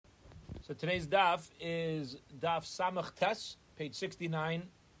So today's daf is daf Samach Tes, page 69.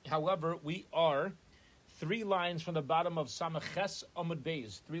 However, we are 3 lines from the bottom of Samach Ches Amud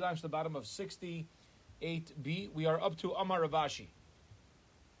Beis, 3 lines from the bottom of 68b. We are up to Amar Rav Ashi.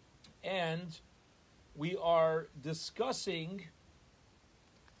 And we are discussing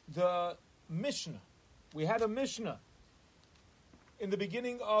the Mishnah. We had a Mishnah in the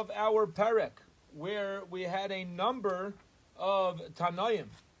beginning of our Perek, where we had a number of Tanoim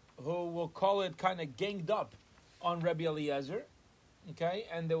who will call it kind of ganged up on Rabbi Eliezer, okay?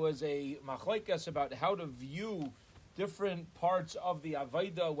 And there was a machlokes about how to view different parts of the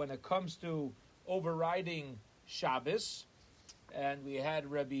Avaida when it comes to overriding Shabbos. And we had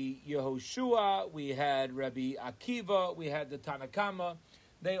Rabbi Yehoshua, we had Rabbi Akiva, we had the Tanakama.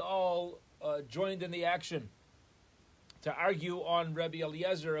 They all joined in the action to argue on Rabbi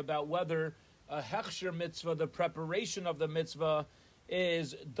Eliezer about whether a hechsher mitzvah, the preparation of the mitzvah,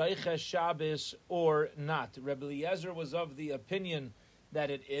 is Daicha Shabbos or not. Rabbi Eliezer was of the opinion that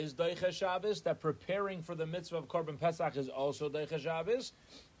it is Daicha Shabbos, that preparing for the mitzvah of Korban Pesach is also Daicha Shabbos,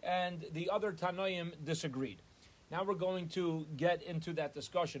 and the other Tanoim disagreed. Now we're going to get into that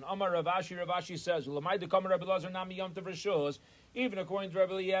discussion. Amar Rav Ashi says, even according to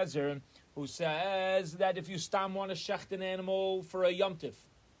Rabbi Eliezer, who says that if you stam want to shecht an animal for a Yom Tif,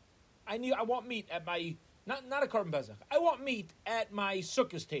 I want meat at my, not a Korban Pesach, I want meat at my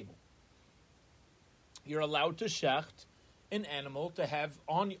sukkah's table. You're allowed to shecht an animal to have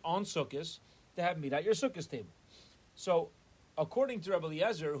on sukkahs, to have meat at your sukkah's table. So, according to Rabbi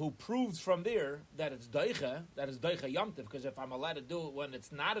Eliezer, who proves from there that it's daicha, that is daicha Yom Tif, because if I'm allowed to do it when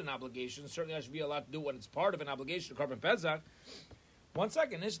it's not an obligation, certainly I should be allowed to do it when it's part of an obligation, Korban Pesach. 1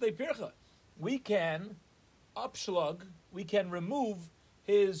 second, Ishtei Pircha. We can upslug, we can remove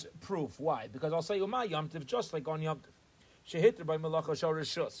his proof. Why? Because I'll say Yom Tif, just like on Yom Tif. Shehitr by Malacha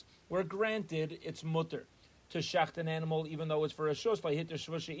Shorishus. We're granted it's mutter to shecht an animal, even though it's for a shus, by Hitr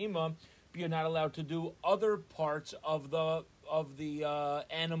Shvusha, but you're not allowed to do other parts of the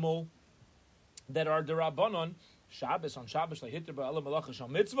animal that are derabanan. Shabbos, on Shabbos, like Hitr by Allah Malacha Shal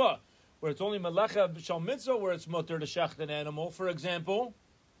Mitzvah, where it's only Malacha Shal Mitzvah, where it's mutter to shecht an animal. For example,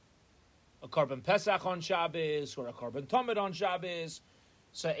 a Korban Pesach on Shabbos, or a Korban Tamid on Shabbos.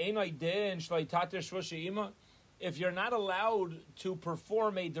 If you're not allowed to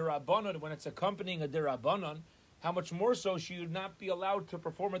perform a derabanan when it's accompanying a derabanan, how much more so should you not be allowed to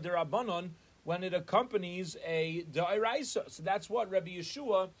perform a derabanan when it accompanies a d'oraisa? So that's what Rabbi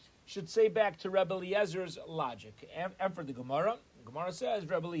Yeshua should say back to Rabbi Eliezer's logic. And for the Gemara says,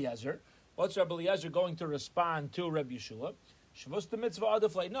 Rabbi Eliezer, what's Rabbi Eliezer going to respond to Rabbi Yeshua? Shavus the mitzvah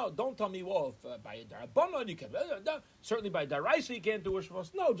adaflay. No, don't tell me, well, if by a derabanan you can. Certainly by deraisa you can't do a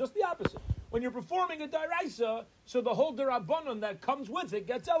shavus. No, just the opposite. When you're performing a deraisa, so the whole derabanan that comes with it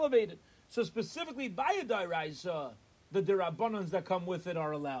gets elevated. So specifically by a deraisa, the derabanans that come with it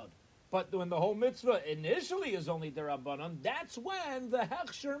are allowed. But when the whole mitzvah initially is only derabanan, that's when the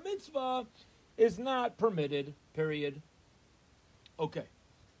hechsher mitzvah is not permitted. Period. Okay.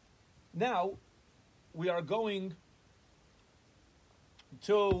 Now we are going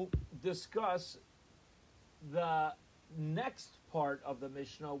to discuss the next part of the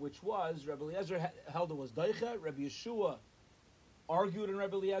Mishnah, which was Rabbi Eliezer held it was daicha. Rabbi Yeshua argued in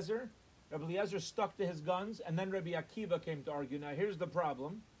Rabbi Eliezer. Rabbi Eliezer stuck to his guns, and then Rabbi Akiva came to argue. Now here's the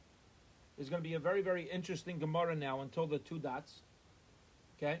problem. There's going to be a very, very interesting Gemara now until the 2 dots.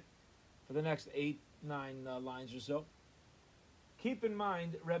 Okay? For the next 8, 9 lines or so. Keep in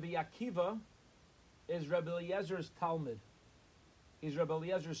mind, Rabbi Akiva is Rabbi Eliezer's Talmud. He's Rabbi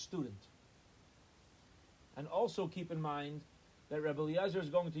Eliezer's student. And also keep in mind that Rabbi Eliezer is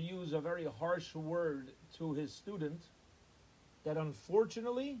going to use a very harsh word to his student that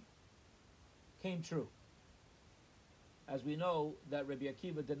unfortunately came true. As we know that Rabbi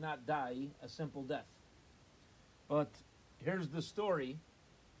Akiva did not die a simple death. But here's the story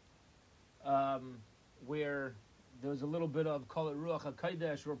where there was a little bit of Kol Ruach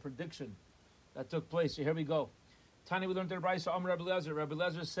HaKodesh or prediction that took place. So here we go. Tani, we learned the Brayso Rabbi Eliezer. Rabbi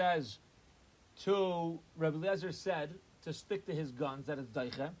Eliezer said to stick to his guns, that it's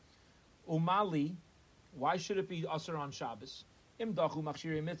daicha. Umali, why should it be asur on Shabbos? Im dachu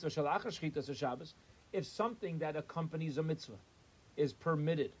machshiri mitzvah shalachar shchitas Shabbos. If something that accompanies a mitzvah is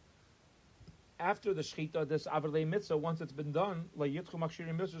permitted after the shchita, this avrei mitzvah, once it's been done, la yitchu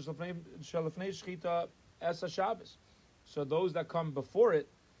machshiri mitzvah shalafnei shchita es Shabbos. So those that come before it,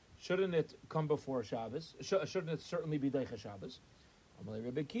 shouldn't it come before Shabbos? Shouldn't it certainly be daicha Shabbos?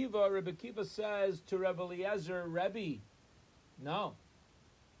 Rabbi Kiva says to Rabbi Eliezer, Rebbe, no.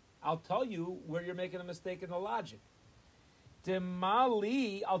 I'll tell you where you're making a mistake in the logic.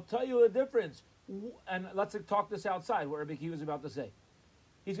 Demali, I'll tell you the difference. And let's talk this outside, what Rabbi Akiva was about to say.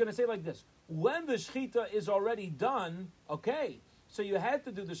 He's going to say like this. When the shechita is already done, okay, so you had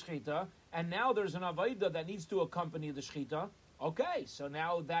to do the shechita, and now there's an avaida that needs to accompany the shechita. Okay, so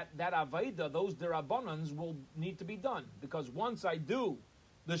now that avaida, those derabbanans will need to be done. Because once I do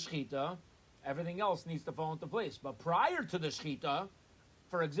the shechita, everything else needs to fall into place. But prior to the shechita,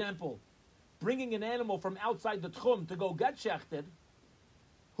 for example, bringing an animal from outside the tchum to go get shechted,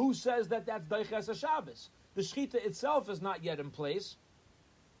 who says that that's daiches HaShabbos? The shechita itself is not yet in place.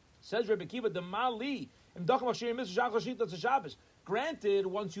 Says Rebbe Akiva, the mali, granted,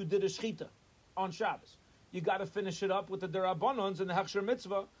 once you did a shechita on Shabbos, you got to finish it up with the derabbanons and the hechsher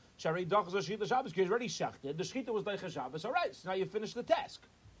mitzvah. Shari dachas shechita Shabbos, because you already shechted. The shechita was daiches Shabbos. All right, so now you finish the task.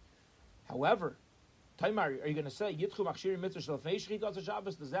 However, Taimar, are you going to say Yitchu Machshiri Mitzvah Shalfei Shechita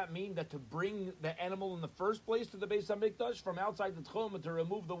Shabbos? Does that mean that to bring the animal in the first place to the Beis Hamikdash from outside the Tchum and to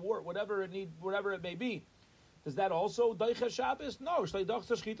remove the wart, whatever it may be, does that also daiches Shabbos? No, Shlei Dachas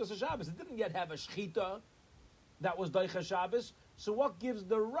Shechita Shabbos. It didn't yet have a shechita that was daiches Shabbos. So what gives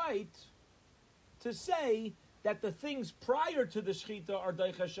the right to say that the things prior to the shechita are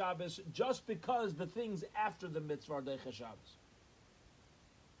daiches Shabbos just because the things after the mitzvah are daiches Shabbos?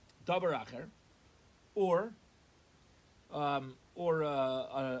 Dabar Acher. Or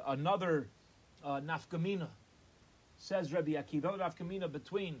another nafkamina, says Rabbi Akiva, nafkamina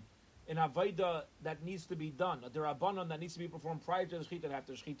between an avodah that needs to be done, a derabbanon that needs to be performed prior to the shechita and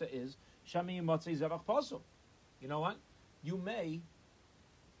after the shechita is shami motzei zevach pasul. You know what? You may,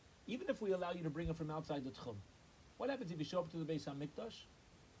 even if we allow you to bring it from outside the tchum, what happens if you show up to the Beis Hamikdash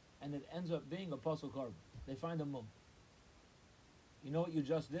and it ends up being a pasul korban? They find a mum. You know what you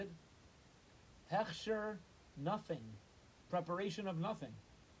just did? Hechsher, nothing. Preparation of nothing.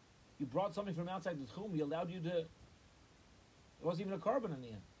 You brought something from outside the tchum. He allowed you to. It wasn't even a korban in the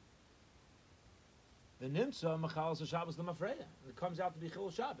end. The nimsa machalas Shabbos l'mafreya. It comes out to be chil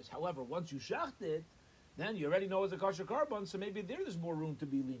Shabbos. However, once you shacht it, then you already know it's a kosher korban. So maybe there's more room to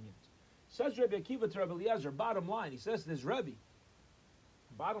be lenient. Says Rebbe Akiva to Rebbe Eliezer. Bottom line, he says to this Rebbe.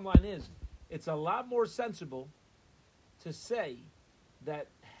 Bottom line is, it's a lot more sensible to say that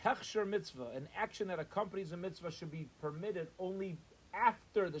hechsher mitzvah, an action that accompanies a mitzvah, should be permitted only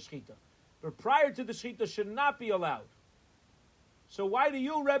after the shechita. But prior to the shechita should not be allowed. So why do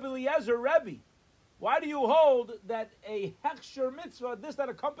you, Rebbe Eliezer, Rebbe, why do you hold that a hechsher mitzvah, this that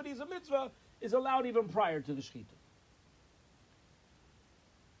accompanies a mitzvah, is allowed even prior to the shechita?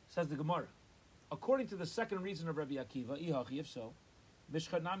 Says the Gemara. According to the second reason of Rebbe Akiva, ihachi, if so,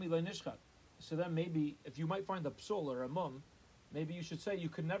 mishchat nami le nishchat. So then maybe, if you might find a psul or a mum, maybe you should say you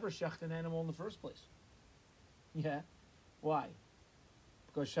could never shecht an animal in the first place. Yeah. Why?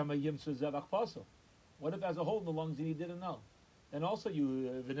 Because Shema Yimtzu Zevach Pasul. What if as a hole in the lungs and he didn't know? And also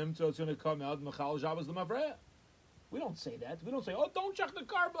you, V'nimtzu, it's going to come out, Mechal Shabbos L'Mavreya. We don't say that. We don't say, oh, don't check the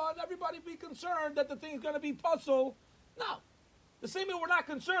carbon, everybody be concerned that the thing is going to be pasul. No. The same way we're not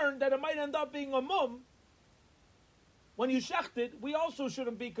concerned that it might end up being a mum. When you shecht it, we also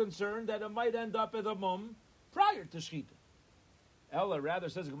shouldn't be concerned that it might end up as a mum prior to shechita. Ella rather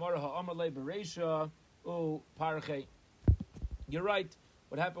says Gemara ha'amar le bereisha u parche. You're right.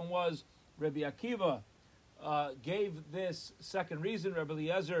 What happened was Rabbi Akiva gave this second reason. Rabbi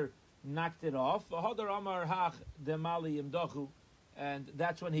Eliezer knocked it off. Hadar amar hach demali imdachu, and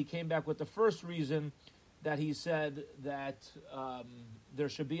that's when he came back with the first reason that he said that there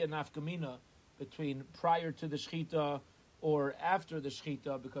should be a nafkamina between prior to the shechita or after the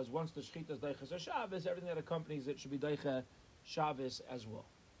shechita, because once the shechita is daiches Shabbos, everything that accompanies it should be daiches Shabbos as well.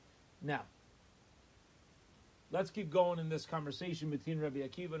 Now, let's keep going in this conversation between Rabbi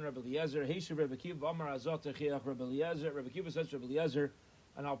Akiva and Rabbi Eliezer. Heisha Rabbi Akiva, Amar Azot Techiach Rabbi Eliezer. Rabbi Akiva says to Rabbi Eliezer,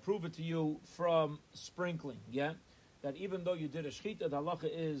 and I'll prove it to you from sprinkling, yeah? That even though you did a shechita, the halacha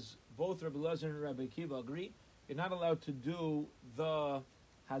is, both Rabbi Eliezer and Rabbi Akiva agree, you're not allowed to do the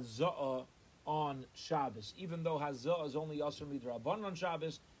haza'ah on Shabbos. Even though haza'ah is only asur midrabanan on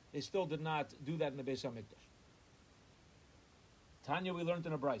Shabbos, they still did not do that in the Beis HaMikdash. Tanya, we learned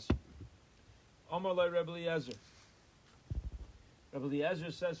in a brayso. Omar le Rebbe Eliezer. Rebbe Eliezer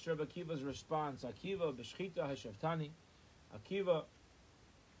says to Rebbe Akiva's response, Akiva b'shchita hashavtani. Akiva,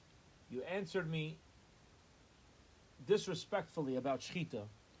 you answered me disrespectfully about shchita.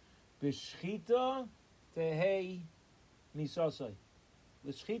 B'shchita tehei nisasai.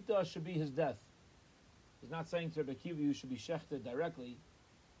 The shchita should be his death. He's not saying to Rebbe Akiva you should be shechted directly,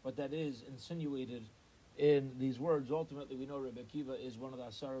 but that is insinuated in these words. Ultimately, we know Rebbe Akiva is one of the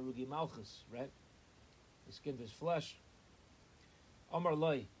Asara Rugi Malchus, right? He skinned his flesh. Amar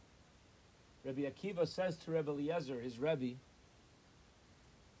Loi. Rebbe Akiva says to Rebbe Eliezer, his Rebbe,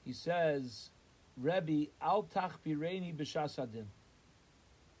 He says, Rebbe, al tachbireni b'shas hadin.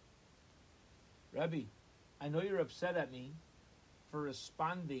 Rebbe, I know you're upset at me for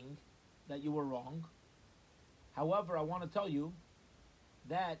responding that you were wrong. However, I want to tell you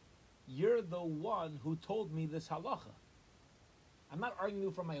that you're the one who told me this halacha. I'm not arguing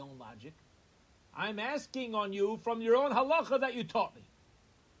you from my own logic. I'm asking on you from your own halacha that you taught me.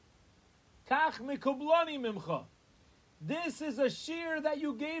 Kach mikublani mimcha. This is a shear that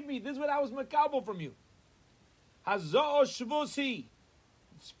you gave me. This is what I was makabel from you. Hazao shvusi.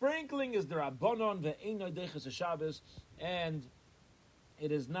 Sprinkling is the rabbanon ve'eino deiches Shabbos, and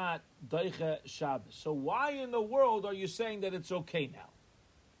it is not deiche Shabbos. So why in the world are you saying that it's okay now?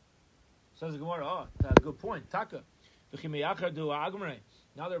 Says the Gemara. Oh, good point. Taka. Now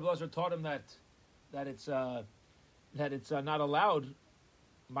the Rebbe taught him that it's not allowed.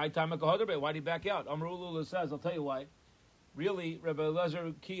 My time why did he back out? Amrullah says, I'll tell you why. Really, Rebbe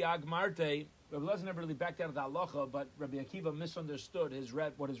Eliezer ki agmarte. Rebbe Eliezer never really backed out of the halacha, but Rabbi Akiva misunderstood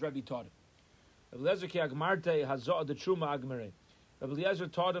what his Rebbe taught him. Rebbe Eliezer ki agmarte hazah the truma agmare. Rebbe Eliezer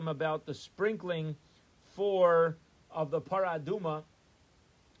taught him about the sprinkling of the paraduma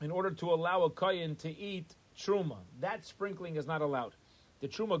in order to allow a kohen to eat truma. That sprinkling is not allowed. The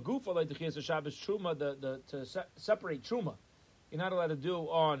truma gufa like the Chiyas Shabbos truma to separate truma, you're not allowed to do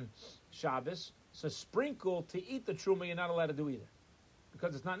on Shabbos. So sprinkle to eat the truma, you're not allowed to do either,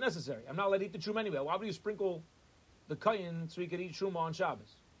 because it's not necessary. I'm not allowed to eat the truma anyway. Why would you sprinkle the kohen so he could eat truma on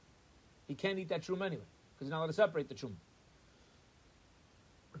Shabbos? He can't eat that truma anyway because he's not allowed to separate the truma.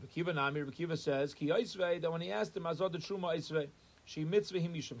 Rabbi Kiva says ki that when he asked him azod the truma isvei she mitzvah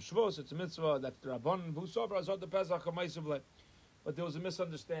him yisham shvos, it's a mitzvah that's the rabbanon v'usover azod the pesach ha'maisavle. But there was a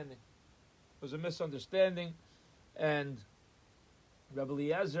misunderstanding. There was a misunderstanding, and Rabbi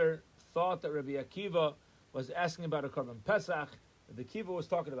Eliezer thought that Rabbi Akiva was asking about a korban pesach. Rabbi Akiva was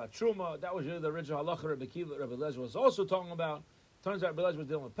talking about truma. That was really the original halacha Rabbi Eliezer was also talking about. Turns out Rabbi Eliezer was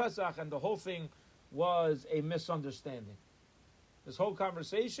dealing with pesach, and the whole thing was a misunderstanding. This whole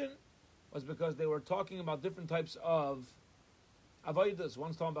conversation was because they were talking about different types of avodas.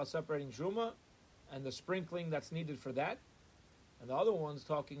 One's talking about separating truma and the sprinkling that's needed for that, and the other one's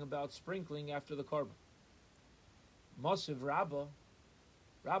talking about sprinkling after the korban. Mosiv Rabba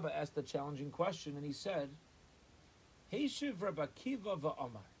asked a challenging question, and he said, Heishiv Rabbi Akiva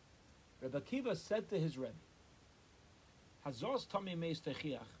va'amar. Rabbi Akiva said to his Rebbe, Hazos tami meis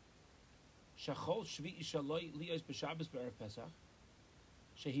techiach, shachol shvi ishaloi liyos b'Shabbos b'erev Pesach,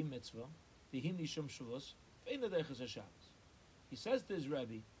 shehi mitzvah, v'him nishum shavos, v'eina deiches Shabbos. He says to his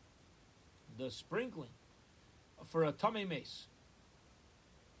Rebbe, the sprinkling for a tami meis,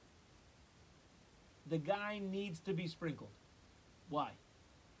 the guy needs to be sprinkled. Why?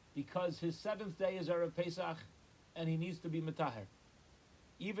 Because his seventh day is Erev Pesach, and he needs to be metaher,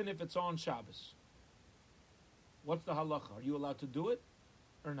 even if it's on Shabbos. What's the halacha? Are you allowed to do it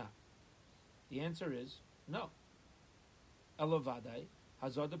or not? The answer is no. Elavadai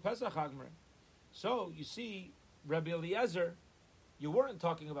hazad the Pesach agmer. So you see, Rabbi Eliezer, you weren't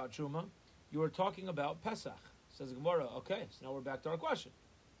talking about truma, you were talking about Pesach. Says the Gemara. Okay, so now we're back to our question.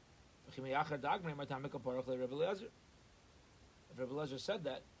 If Rabbi Eliezer said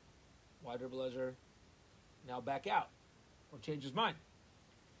that, why did Rabbi Eliezer now back out or change his mind?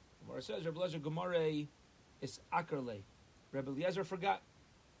 Gemara says Rabbi Eliezer Gemara is akerle. Rabbi Eliezer forgot.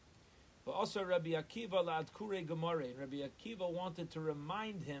 But also Rabbi Akiva la'adkure Gemara. Rabbi Akiva wanted to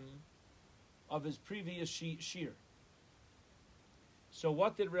remind him of his previous shear. So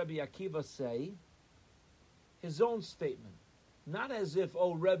what did Rabbi Akiva say? His own statement. Not as if,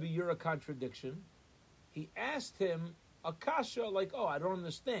 oh, Rebbe, you're a contradiction. He asked him a kasha like, oh, I don't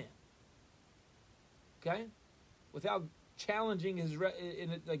understand. Okay? Without challenging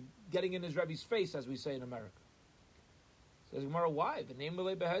like getting in his Rebbe's face, as we say in America. Says Gemara, why? The name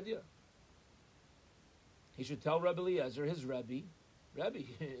Malay Behedya. He should tell Rebbe Eliezer, his Rebbe, I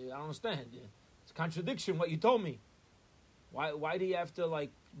don't understand. It's a contradiction what you told me. Why do you have to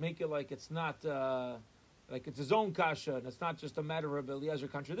like make it like it's not like it's his own kasha, and it's not just a matter of Rebbe Eliezer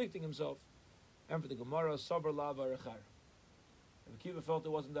contradicting himself? And for the Gemara, Sabr Lava Rechar. Rabbi Akiva felt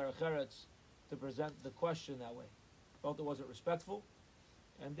it wasn't Derech Eretz to present the question that way. Felt it wasn't respectful,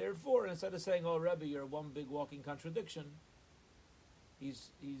 and therefore, instead of saying, "Oh, Rebbe, you're one big walking contradiction,"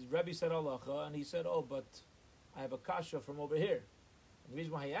 he's Rebbe said halacha, and he said, "Oh, but I have a kasha from over here." And the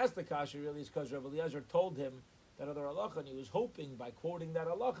reason why he asked the kasha really is because Rebbe Eliezer told him that other halacha, and he was hoping by quoting that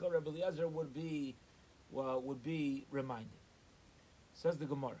halacha, Rebbe Eliezer would be reminded. Says the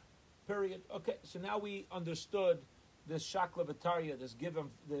Gemara. Period. Okay, so now we understood this shakla v'tarya, this give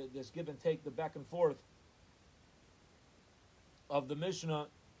and take, the back and forth of the Mishnah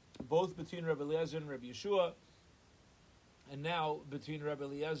both between Rabbi Eliezer and Rabbi Yeshua, and now between Rabbi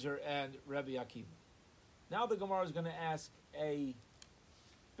Eliezer and Rabbi Akiva. Now the Gemara is going to ask a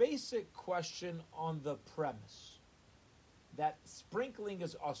basic question on the premise that sprinkling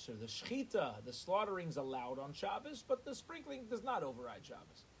is usher. The shechita, the slaughtering is allowed on Shabbos, but the sprinkling does not override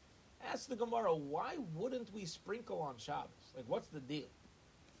Shabbos. Ask the Gemara, why wouldn't we sprinkle on Shabbos? Like, what's the deal?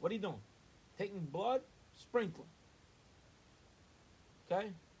 What are you doing? Taking blood, sprinkling.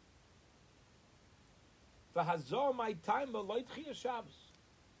 Okay? V'hazor my time loy tchiyah Shabbos.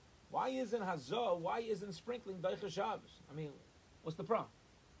 Why isn't hazor? Why isn't sprinkling daicha Shabbos? I mean, what's the problem?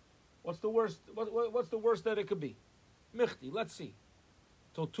 What's the worst? What's the worst that it could be? Michti, let's see.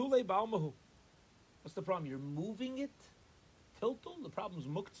 Totule ba'almahu. What's the problem? You're moving it? Tiltul? The problem's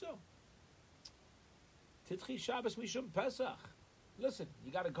muktzah. Titchi Shabbos mishum Pesach. Listen,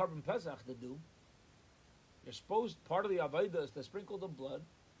 you got a carbon Pesach to do. You're supposed, part of the Avodah is to sprinkle the blood.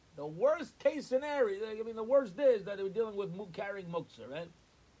 The worst case scenario, I mean, the worst is that we're dealing with carrying muktzah, right?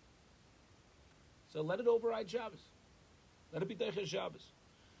 So let it override Shabbos. Let it be Teiches Shabbos.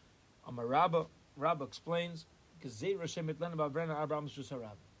 Amar Rabba explains, it's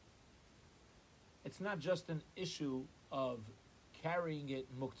not just an issue of carrying it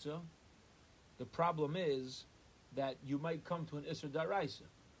muktzah. The problem is that you might come to an Isser Daraisa.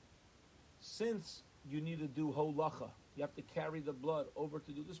 Since you need to do holacha, you have to carry the blood over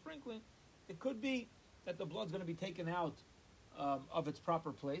to do the sprinkling, it could be that the blood's going to be taken out of its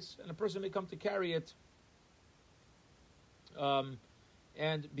proper place, and a person may come to carry it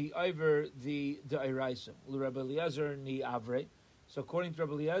and be over the Daraisa. Rabbi Eliezer ni avre. So according to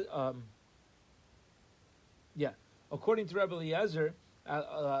Rabbi Eliezer, according to Rabbi Eliezer,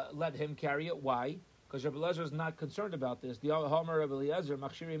 let him carry it. Why? Because Rabbi Eliezer is not concerned about this. The Homer Rabbi Eliezer,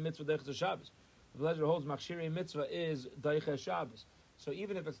 Machshiri mitzvah deiches Shabbos. Rabbi Eliezer holds Machshiri mitzvah is deiches Shabbos. So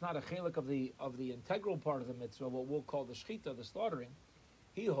even if it's not a chelik of the integral part of the mitzvah, what we'll call the shechita, the slaughtering,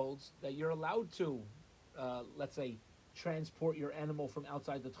 he holds that you're allowed to, let's say, transport your animal from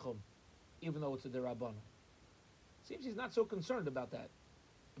outside the tchum, even though it's a derabbanan. Seems he's not so concerned about that,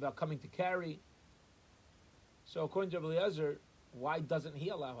 about coming to carry. So according to Rabbi Eliezer, why doesn't he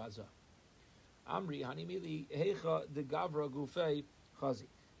allow hazah? Amri hanimili heicha de gavra gufei chazi.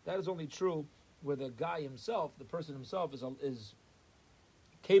 That is only true where the guy himself, the person himself, is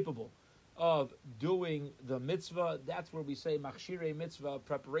capable of doing the mitzvah. That's where we say machshirei mitzvah,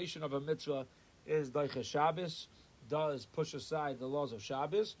 preparation of a mitzvah, is daicha Shabbos, does push aside the laws of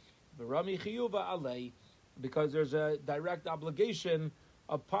Shabbos, v'rami chiyuva alei, because there's a direct obligation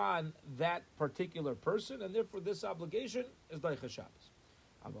upon that particular person, and therefore this obligation is daicha Shabbos.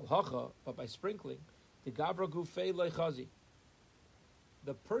 Aval hacha, but by sprinkling, the gavra gufei leichazi,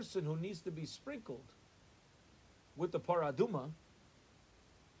 the person who needs to be sprinkled with the paraduma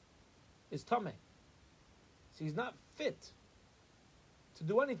is tameh. So he's not fit to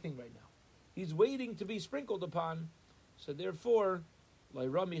do anything right now. He's waiting to be sprinkled upon. So therefore,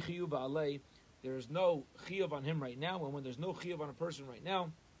 lairami chiyuv alei, there is no chiyuv on him right now. And when there's no chiyuv on a person right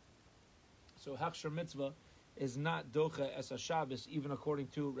now, so hachshir mitzvah is not docha es Shabbos, even according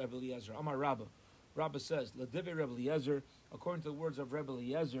to Rebbe Eliezer. Amar Rabba. Rabba says, Ladivei Rebbe Eliezer, according to the words of Rebbe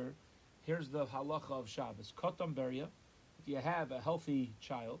Eliezer, here's the halacha of Shabbos. Kotam beria, if you have a healthy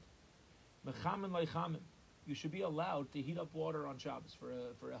child, mechamin leichamim, you should be allowed to heat up water on Shabbos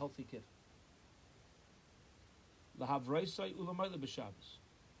for a healthy kid. Lahavraisai ulamayla b'Shabbos.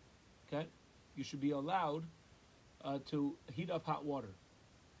 Okay? You should be allowed to heat up hot water.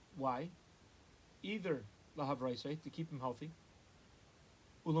 Why? Either lahavraisai, to keep him healthy,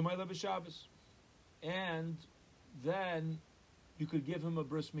 ulamayla b'Shabbos, and then you could give him a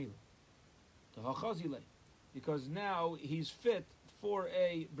bris milah, to hachazile, because now he's fit for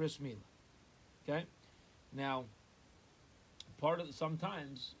a bris milah. Okay? Now,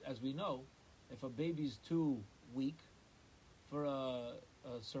 sometimes, as we know, if a baby's too weak for a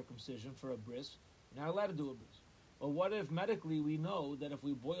circumcision, for a bris, you're not allowed to do a bris. But what if medically we know that if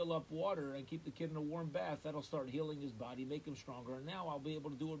we boil up water and keep the kid in a warm bath, that'll start healing his body, make him stronger, and now I'll be able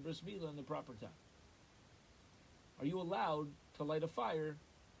to do a bris milah in the proper time? Are you allowed to light a fire,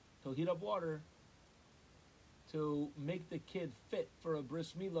 to heat up water, to make the kid fit for a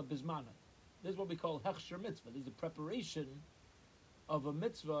bris milah bismana? This is what we call hechsher mitzvah. This is the preparation of a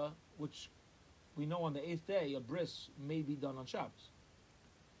mitzvah, which we know on the 8th day, a bris may be done on Shabbos.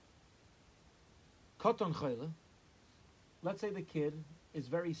 Katan chayla. Let's say the kid is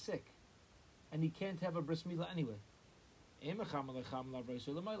very sick, and he can't have a bris milah anyway. Then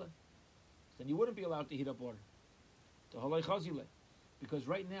you wouldn't be allowed to heat up water. Because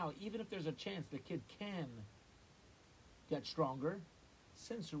right now, even if there's a chance the kid can get stronger,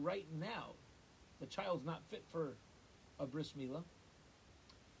 since right now the child's not fit for a bris milah,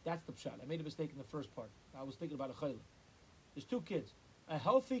 that's the pshat. I made a mistake in the first part. I was thinking about a chayla. There's two kids. A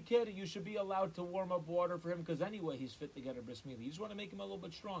healthy kid, you should be allowed to warm up water for him because anyway he's fit to get a bris milah. You just want to make him a little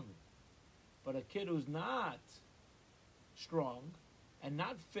bit stronger. But a kid who's not strong and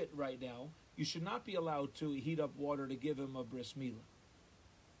not fit right now, you should not be allowed to heat up water to give him a bris milah.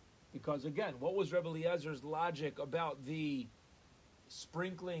 Because again, what was Rebbe Eliezer's logic about the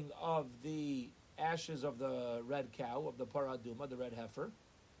sprinkling of the ashes of the red cow, of the paraduma, the red heifer?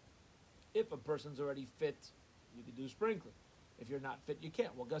 If a person's already fit, you can do sprinkling. If you're not fit, you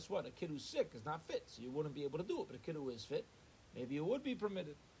can't. Well, guess what? A kid who's sick is not fit, so you wouldn't be able to do it. But a kid who is fit, maybe it would be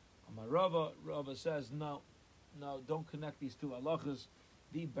permitted. Rava says, no, don't connect these two halachas.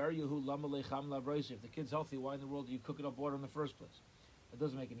 If the kid's healthy, why in the world do you cook it up water in the first place? It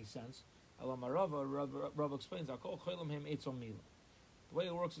doesn't make any sense. Rava explains, the way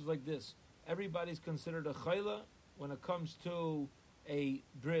it works is like this. Everybody's considered a chayla when it comes to a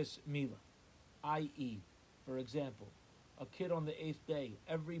bris milah. I.e., for example, a kid on the 8th day,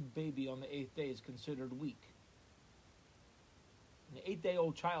 every baby on the 8th day is considered weak. An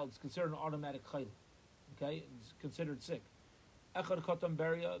 8-day-old child is considered an automatic chayla. Okay? It's considered sick. Echad katan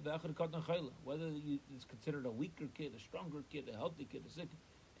beria, the echad katan chayla. Whether it's considered a weaker kid, a stronger kid, a healthy kid, a sick kid.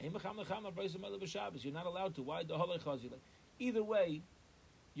 You're not allowed to. Why? Either way,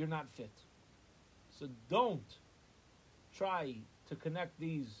 you're not fit. So don't try to connect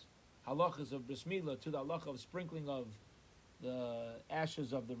these halachas of bris milah to the halacha of sprinkling of the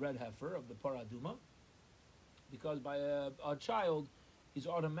ashes of the red heifer, of the paraduma, because by a child, he's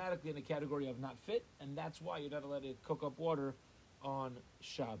automatically in the category of not fit, and that's why you're not allowed to cook up water on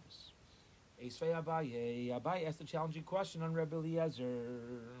Shabbos. Esvei Abaye asked a challenging question on Rebbe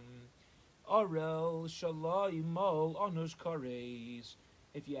Eliezer. Orel shalai mol onush kares.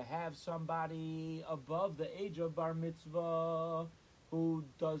 If you have somebody above the age of bar mitzvah who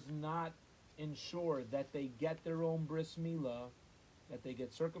does not ensure that they get their own bris milah, that they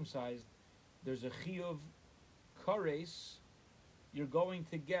get circumcised, there's a chiyuv kares. You're going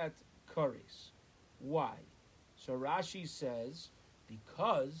to get kares. Why? So Rashi says,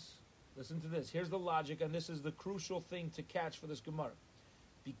 because, listen to this, here's the logic, and this is the crucial thing to catch for this Gemara.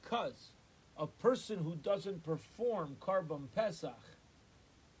 Because a person who doesn't perform Karban Pesach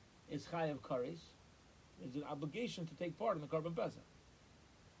is Chayav Kares. There's an obligation to take part in the Karban Pesach.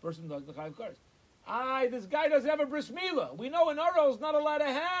 Person does the Chayav Kares. This guy doesn't have a bris milah. We know an Aro is not allowed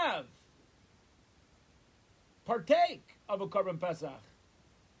to have. Partake of a Karban Pesach.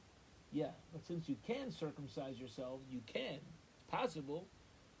 Yeah, but since you can circumcise yourself, you can. It's possible.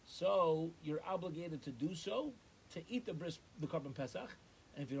 So you're obligated to do so, to eat the Karban Pesach.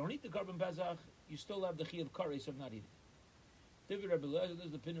 And if you don't eat the Karban Pesach, you still have the Chiyuv Kares of not eating. This is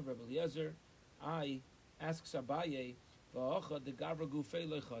the opinion of Rebbe Eliezer. I ask Abaye, the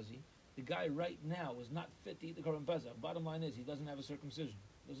guy right now is not fit to eat the Karban Pesach. Bottom line is, he doesn't have a circumcision.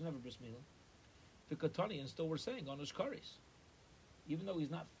 Doesn't have a bris milah. The Katani, and still we're saying, on his kares. Even though he's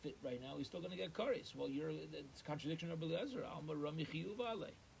not fit right now, he's still going to get kares. Well, it's contradiction of Rebbe Eliezer. Alma Rami Chiyuv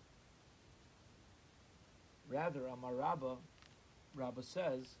Ale. Rather, Amar Rabba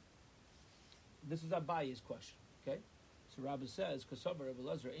says, this is Abaye's question, okay? So Rabba says, Kasabar Rebbe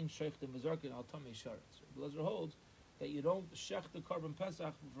Eliezer ain't sheichtim v'zarkin al tamei sharetz. Rebbe Eliezer holds that you don't shech the Karban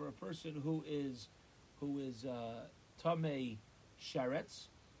Pesach for a person who is tamei sharetz,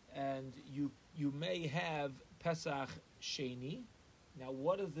 and you may have Pesach Sheni. Now,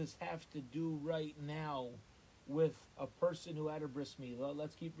 what does this have to do right now with a person who had a bris milah?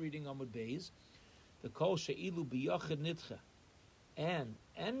 Let's keep reading Amud Beis. The kol she'ilu biyachid nitcha, and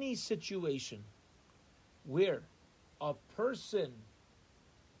any situation where a person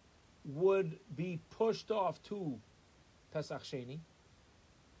would be pushed off to Pesach Sheni,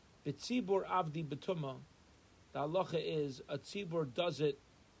 the tzibur avdi betuma. The halacha is a tzibur does it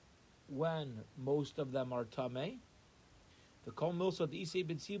when most of them are tamei. The kol milsa the isei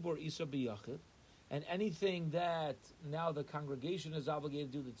b'tzibur isa b'yachid, and anything that now the congregation is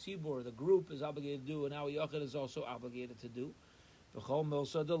obligated to do, the tzibur, the group is obligated to do, and now yachid is also obligated to do. The kol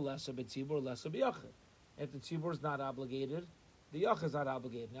milsa the lesa b'tzibur lesa b'yachid. If the tzibur is not obligated, the yachid is not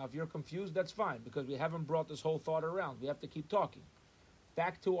obligated. Now, if you're confused, that's fine, because we haven't brought this whole thought around. We have to keep talking.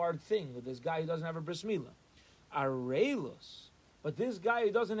 Back to our thing with this guy who doesn't have a bris milah. Areilus. But this guy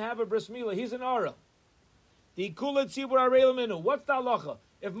who doesn't have a bris milah, he's an arel. The kulat tzibur arel minu. What's the halacha?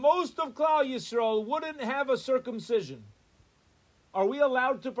 If most of Klal Yisrael wouldn't have a circumcision, are we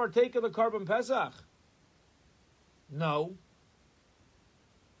allowed to partake of the Karban Pesach? No.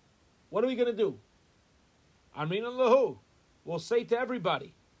 What are we going to do? Amrin and lahu. will say to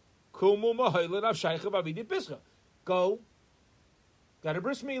everybody, Kumu Mahoilin of Shaykh Avidi Pischa. Go, got a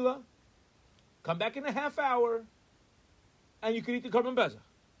bris milah, come back in a half hour, and you can eat the Korban Pesach.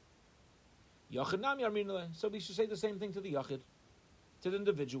 Yachid Nami Arminale. So we should say the same thing to the Yachid, to the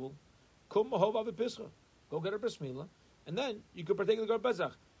individual. Kum Mahov Avi Pischa. Go get a bris milah, and then you can partake of the Korban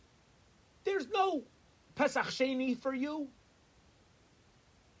Pesach. There's no Pesach Sheni for you.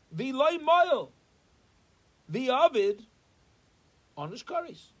 V'loy moil. V'avid onish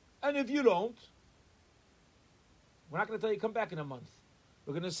karis. And if you don't, we're not going to tell you come back in a month.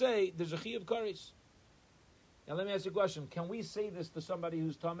 We're going to say there's a chi of karis. Now let me ask you a question. Can we say this to somebody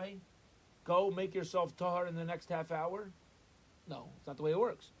who's tamei? Go make yourself tahar in the next half hour? No, it's not the way it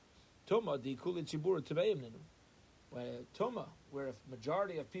works. Tuma di kuli tzibur teveyim ninu. Tuma, where if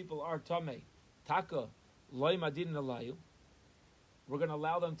majority of people are tamei, taka loy madin alayu, we're going to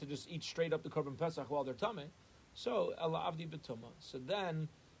allow them to just eat straight up the Korban Pesach while they're tamei. So ela avdi betuma. So then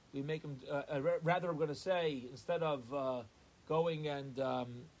we make them. Rather, we're going to say instead of going and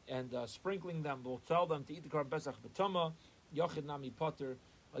sprinkling them, we'll tell them to eat the Korban Pesach betuma. Yachid nami potter.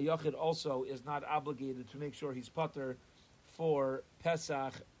 A yachid also is not obligated to make sure he's potter for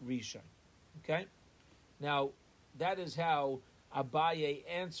Pesach Rishon. Okay. Now that is how Abaye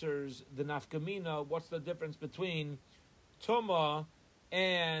answers the nafkamina. What's the difference between Tuma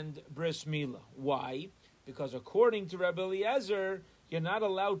and Bris Milah? Why? Because according to Rabbi Eliezer, you're not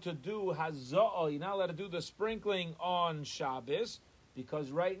allowed to do Haza'ah, you're not allowed to do the sprinkling on Shabbos,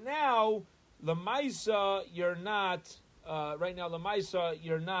 because right now, Lamaisa, you're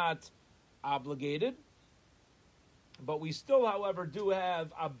not obligated. But we still, however, do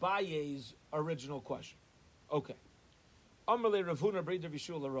have Abaye's original question. Okay. Amalei Rav Huna B'Rei Rav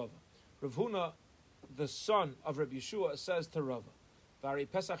Yeshua Rava. Rav Huna, the son of Rabbi Yeshua, says to Rava, Vari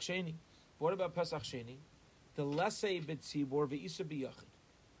Pesach Sheni. What about Pesach Sheni? The Lesei B'Tzibor V'Isa B'Yachid.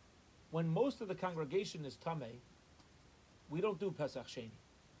 When most of the congregation is Tamei, we don't do Pesach Sheni.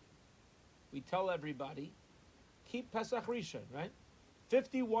 We tell everybody, keep Pesach Rishon, right?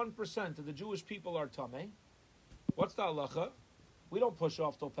 51% of the Jewish people are Tamei. What's the halacha? We don't push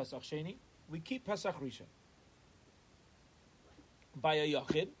off till Pesach Sheni. We keep Pesach Rishon. By a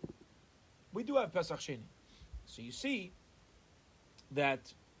Yachid, we do have Pesach Sheni. So you see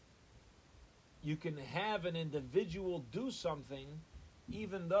that you can have an individual do something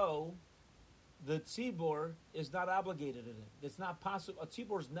even though the tzibor is not obligated in it. It's not possible. A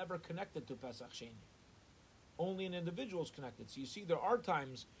tzibor is never connected to Pesach Sheni. Only an individual is connected. So you see there are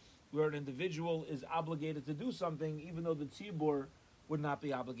times where an individual is obligated to do something even though the tzibor would not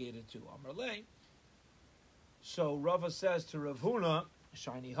be obligated to. Amar Lei. So Rava says to Rav Huna,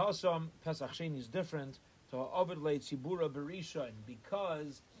 Shani Hasam, Pesach Sheni is different to Ovid Le Tzibura Berisha,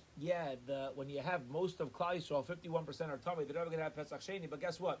 because when you have most of Klal Yisrael, 51% are Tamei, they're never going to have Pesach Sheni. But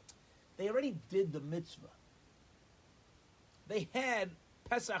guess what? They already did the mitzvah. They had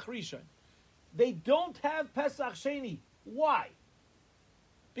Pesach Rishon. They don't have Pesach Sheni. Why?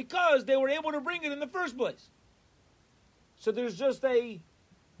 Because they were able to bring it in the first place. So there's just a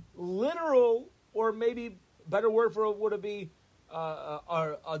literal, or maybe better word for it would be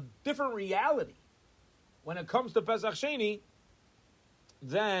a different reality when it comes to Pesach Sheni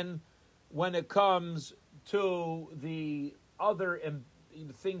than when it comes to the other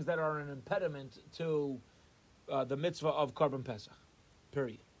things that are an impediment to the mitzvah of Korban Pesach.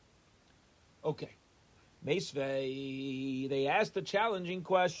 Period. Okay. Meisvei, they asked a challenging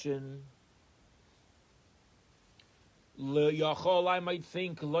question. Yachol, I might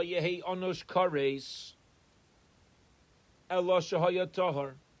think, lo yehi onosh kares, elo shehaya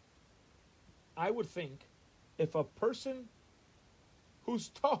tahar. I would think if a person who's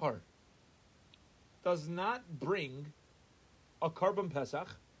tahar does not bring a Korban Pesach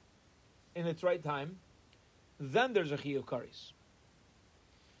in its right time, then there's a chi of kares.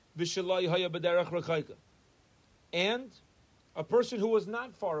 V'shelai haya b'derech rechayka. And a person who was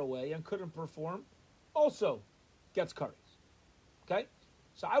not far away and couldn't perform also gets kares. Okay?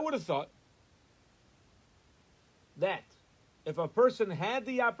 So I would have thought that if a person had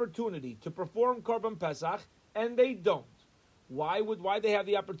the opportunity to perform Korban Pesach and they don't, why they have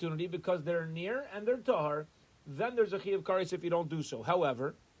the opportunity? Because they're near and they're tahar, then there's a chi of kares if you don't do so.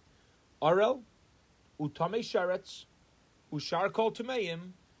 However, Arel, Utame Sheretz, Ushar Kol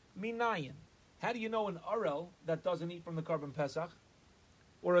Tumeim, Minayin. How do you know an Arel that doesn't eat from the Korban Pesach,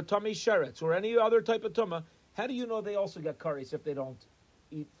 or a Tamei Sheretz, or any other type of Tumah? How do you know they also get kares if they don't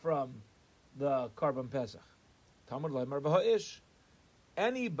eat from the Korban Pesach? Talmud Leimar B'Ha'ish.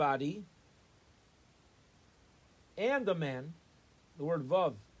 Anybody and a man, the word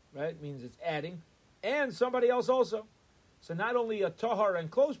vav, right, means it's adding, and somebody else also. So not only a tahar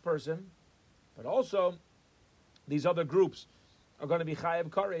and close person, but also these other groups are going to be chayav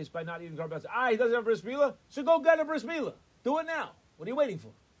kares by not eating korban pesach. He doesn't have bris milah, so go get a bris milah. Do it now. What are you waiting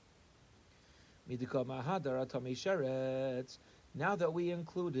for? Now that we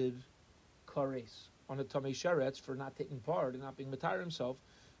included kares on the tamei sheretz for not taking part and not being matar himself,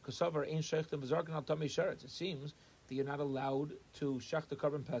 it seems that you're not allowed to shech the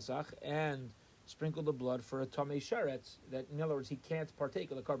korban pesach and sprinkle the blood for a tamei sheretz. That, in other words, he can't partake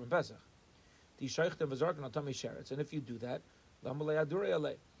of the korban pesach. And if you do that,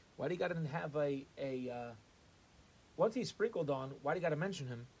 why do you got to have a once he's sprinkled on, why do you got to mention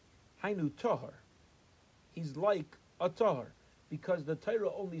him? Hainu tahar. He's like a tahar. Because the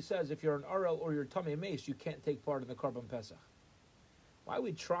Torah only says if you're an Arel or you're Tamei Meis, you can't take part in the Korban Pesach. Why are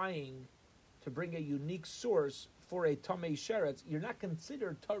we trying to bring a unique source for a Tamei Sheretz? You're not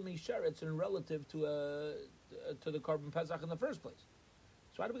considered Tamei Sheretz in relative to the Korban Pesach in the first place.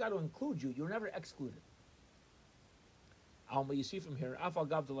 So why do we got to include you? You're never excluded. Alma, you see from here, Afal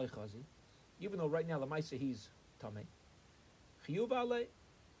Gav Delay Chazi, even though right now Lamaisa he's Tamei, Chiyuv Ale,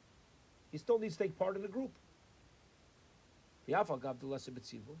 he still needs to take part in the group. And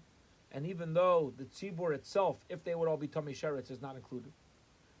even though the tzibur itself, if they would all be tamei sheretz, is not included,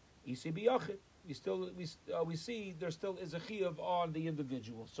 we see there still is a chiyuv on the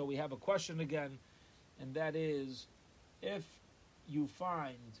individual. So we have a question again, and that is, if you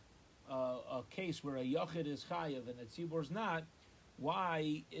find a case where a yachid is chayav and a tzibur is not,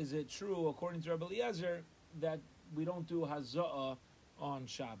 why is it true, according to Rabbi Eliezer, that we don't do haza'ah on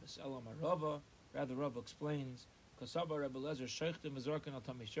Shabbos? Elam Rava, rather Rava explains, Kasaba Rebbe Lezer Sheichtim Mezarkin al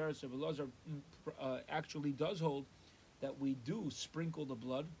Tamei Sheretz. Rebbe Lezer actually does hold that we do sprinkle the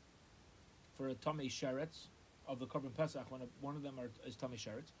blood for a Tamei Sheretz of the Korban Pesach when one of them is Tamei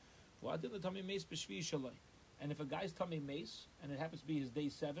Sheretz. And if a guy's Tamei Meis and it happens to be his day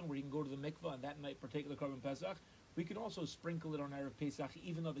 7 where he can go to the mikvah and that night partake of the Korban Pesach, we can also sprinkle it on Erev Pesach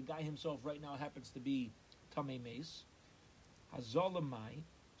even though the guy himself right now happens to be Tamei Meis. Hazolamai.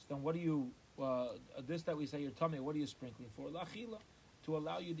 So then what do you this that we say you're tummy, what are you sprinkling for? Lachila, to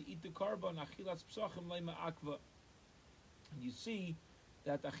allow you to eat the korban. Achilas psachim leima akva. And you see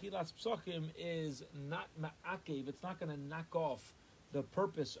that achilas psachim is not ma'akev. It's not going to knock off the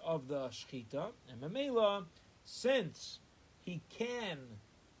purpose of the shechita. And memela, since he can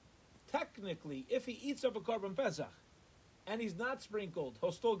technically, if he eats up a korban pesach and he's not sprinkled,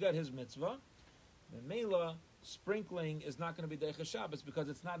 he'll still get his mitzvah. Memela, sprinkling is not going to be Deicha Shabbos because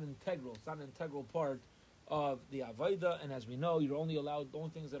it's not integral. It's not an integral part of the Avodah. And as we know, you're only allowed, the only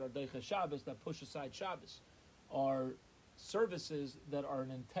things that are Deicha Shabbos that push aside Shabbos are services that are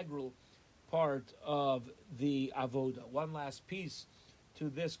an integral part of the Avodah. One last piece to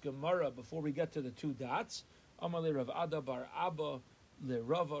this Gemara before we get to the two dots. Amalei Rav Ada bar Abba le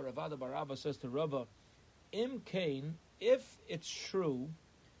Rava. Rav Ada bar Abba says to Rava, Im Kain, if it's true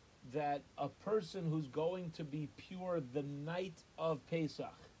that a person who's going to be pure the night of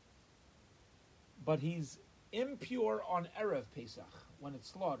Pesach, but he's impure on Erev Pesach, when it's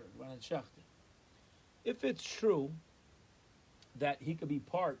slaughtered, when it's shechted. If it's true that he could be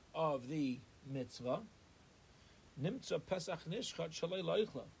part of the mitzvah, Nimtza Pesach Nishchat Shalei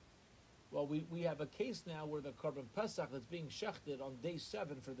Loichla. Well, we have a case now where the Korban Pesach that's being shechted on day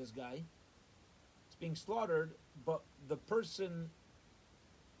 7 for this guy, it's being slaughtered, but the person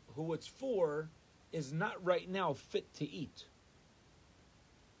who it's for is not right now fit to eat.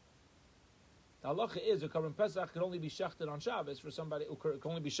 The halacha is a Korban Pesach can only be shechted on Shabbos for somebody who can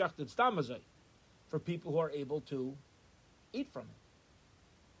only be shechted stamazai for people who are able to eat from it.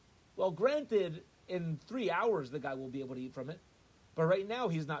 Well, granted, in 3 hours the guy will be able to eat from it, but right now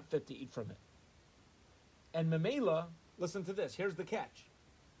he's not fit to eat from it. And Memela, listen to this, here's the catch.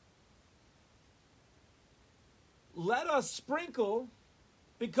 Let us sprinkle,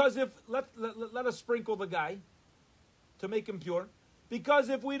 because if, let us sprinkle the guy to make him pure, because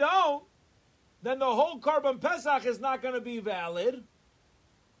if we don't, then the whole Korban Pesach is not going to be valid.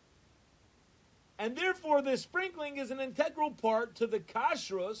 And therefore, the sprinkling is an integral part to the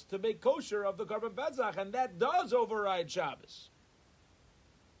kashrus, to make kosher of the Korban Pesach, and that does override Shabbos.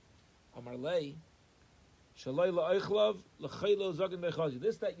 Amar lei, shalei la'eichlav, l'chaylo zogin bechazi.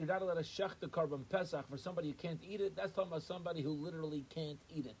 This, that you're not allowed to shech the Korban Pesach for somebody who can't eat it, that's talking about somebody who literally can't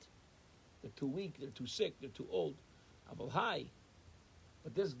eat it. They're too weak, they're too sick, they're too old. Aval hai.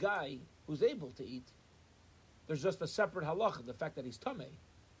 But this guy who's able to eat, there's just a separate halacha. The fact that he's tamei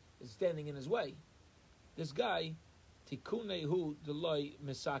is standing in his way. This guy, tikunehu deloi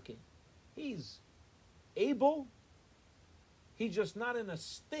misake. He's able, he's just not in a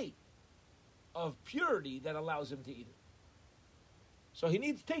state of purity that allows him to eat it. So he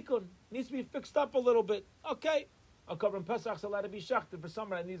needs tikkun, needs to be fixed up a little bit. Okay, a korban pesach's allowed to be shachted for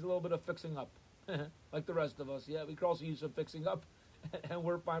someone that needs a little bit of fixing up, like the rest of us. Yeah, we could also use some fixing up, and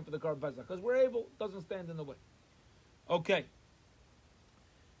we're fine for the korban pesach because we're able. Doesn't stand in the way. Okay.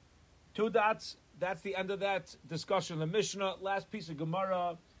 2 dots. That's the end of that discussion. The Mishnah, last piece of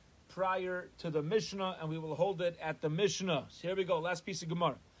Gemara prior to the Mishnah, and we will hold it at the Mishnah. So here we go. Last piece of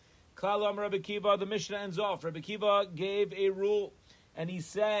Gemara. Klal Amar Rabbi Kiva. The Mishnah ends off. Rabbi Kiva gave a rule, and he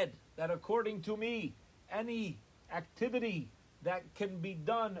said that according to me, any activity that can be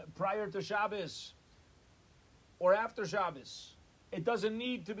done prior to Shabbos or after Shabbos, it doesn't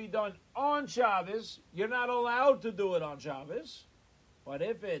need to be done on Shabbos. You're not allowed to do it on Shabbos. But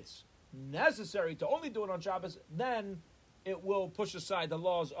if it's necessary to only do it on Shabbos, then it will push aside the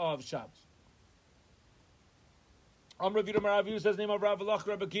laws of Shabbos. Amr Rav Yehuda says, name of Rav Lach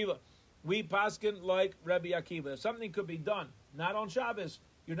Rabbi Akiva. We paskin like Rabbi Akiva. If something could be done not on Shabbos,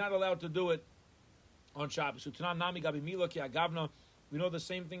 you're not allowed to do it on Shabbos. We know the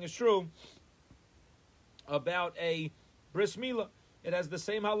same thing is true about a bris milah. It has the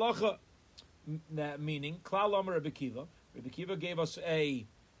same halacha, meaning Klal Amar Rabbi Akiva. Rabbi Akiva gave us a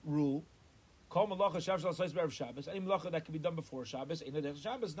rule. Kol malacha Shabbos al Shabbos Shabbos. Any malacha that can be done before Shabbos, ain't a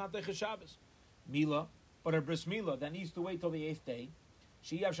Shabbos, not deicha Shabbos. Milah, but a bris milah that needs to wait till the 8th day.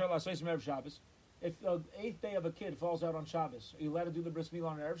 She Shabbos al Shabbos. If the 8th day of a kid falls out on Shabbos, are you allowed to do the bris milah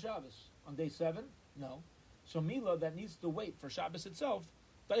on erev Shabbos on day 7? No. So milah that needs to wait for Shabbos itself,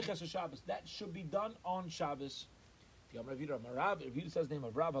 deicha Shabbos, that should be done on Shabbos. Rav Yehuda says the name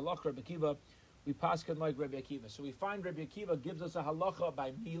of Rav Halach Rabbi Akiva. We paskin like Rabbi Akiva. So we find Rabbi Akiva gives us a halacha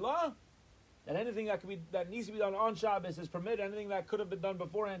by milah that anything that needs to be done on Shabbos is permitted. Anything that could have been done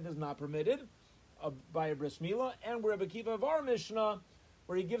beforehand is not permitted by a bris milah. And Rabbi Akiva of our Mishnah,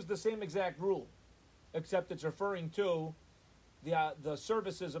 where he gives the same exact rule, except it's referring to the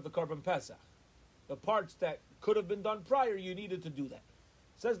services of the korban pesach, the parts that could have been done prior. You needed to do that.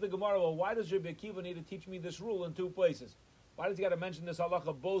 Says the Gemara, well, why does Rabbi Akiva need to teach me this rule in 2 places? Why does he got to mention this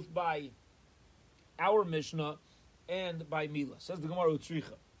halacha both by our Mishnah and by Milah? Says the Gemara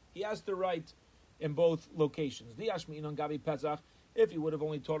Utzricha. He has to write in both locations. If he would have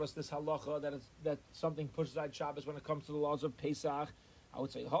only taught us this halacha that something pushes aside Shabbos when it comes to the laws of Pesach, I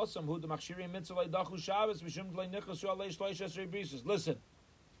would say, listen,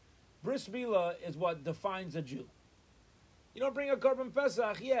 bris milah is what defines a Jew. You don't bring a korban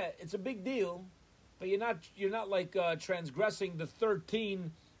pesach, yeah, it's a big deal, but you're not like transgressing the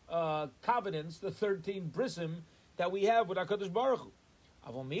 13 covenants, the 13 brisim that we have with HaKadosh Baruch Hu.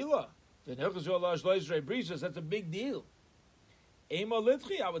 Avol milah, that's a big deal. Ema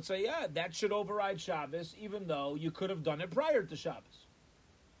litchi, I would say, yeah, that should override Shabbos, even though you could have done it prior to Shabbos.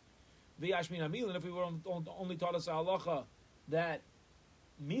 V'yashmin milah, and if we were only taught us a halacha that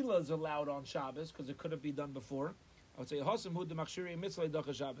milah is allowed on Shabbos because it could have been done before, I would say Hasamud the Machshiri Mitzvah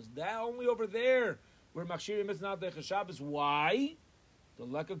Dacha Shabbos. That only over there where Machshiri Mitzvah Dacha Shabbos. Why? The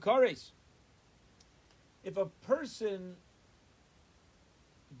lack of kares. If a person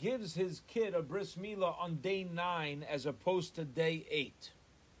gives his kid a bris milah on day 9 as opposed to day 8,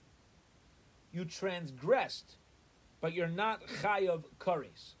 you transgressed, but you're not chayav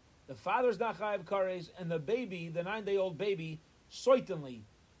kares. The father's not chayav kares, and the baby, the 9-day-old baby, certainly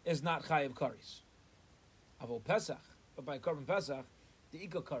is not chayav kares. Avol Pesach, but by korban Pesach, the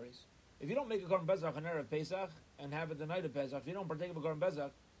ikal kares. If you don't make a korban Pesach on erev Pesach and have it the night of Pesach, if you don't partake of a korban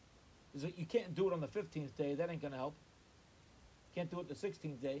Pesach, you can't do it on the 15th day. That ain't going to help. You can't do it the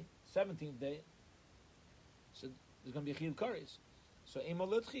 16th day, 17th day. So there's going to be a chiyuv kares. So emo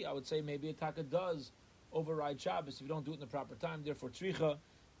litchi, I would say maybe a taka does override Shabbos if you don't do it in the proper time. Therefore, tzricha.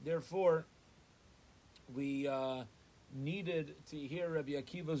 Therefore, we needed to hear Rabbi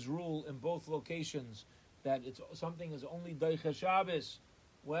Akiva's rule in both locations, that something is only deicha Shabbos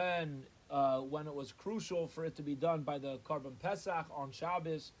when it was crucial for it to be done by the korban Pesach on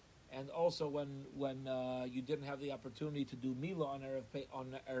Shabbos, and also when you didn't have the opportunity to do milah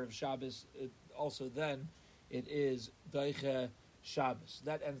on erev Shabbos. Then it is deicha Shabbos.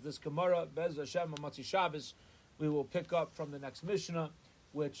 That ends this Gemara. Bez Hashem Matzi Shabbos. We will pick up from the next Mishnah,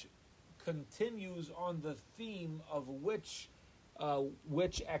 which continues on the theme of which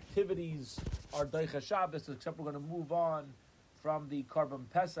activities are deicha Shabbos, except we're going to move on from the korban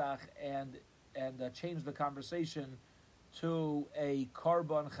Pesach and change the conversation to a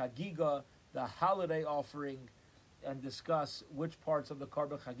korban chagiga, the holiday offering, and discuss which parts of the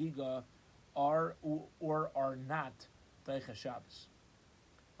korban chagiga are or are not deicha Shabbos.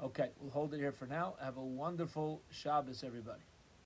 Okay, we'll hold it here for now. Have a wonderful Shabbos, everybody.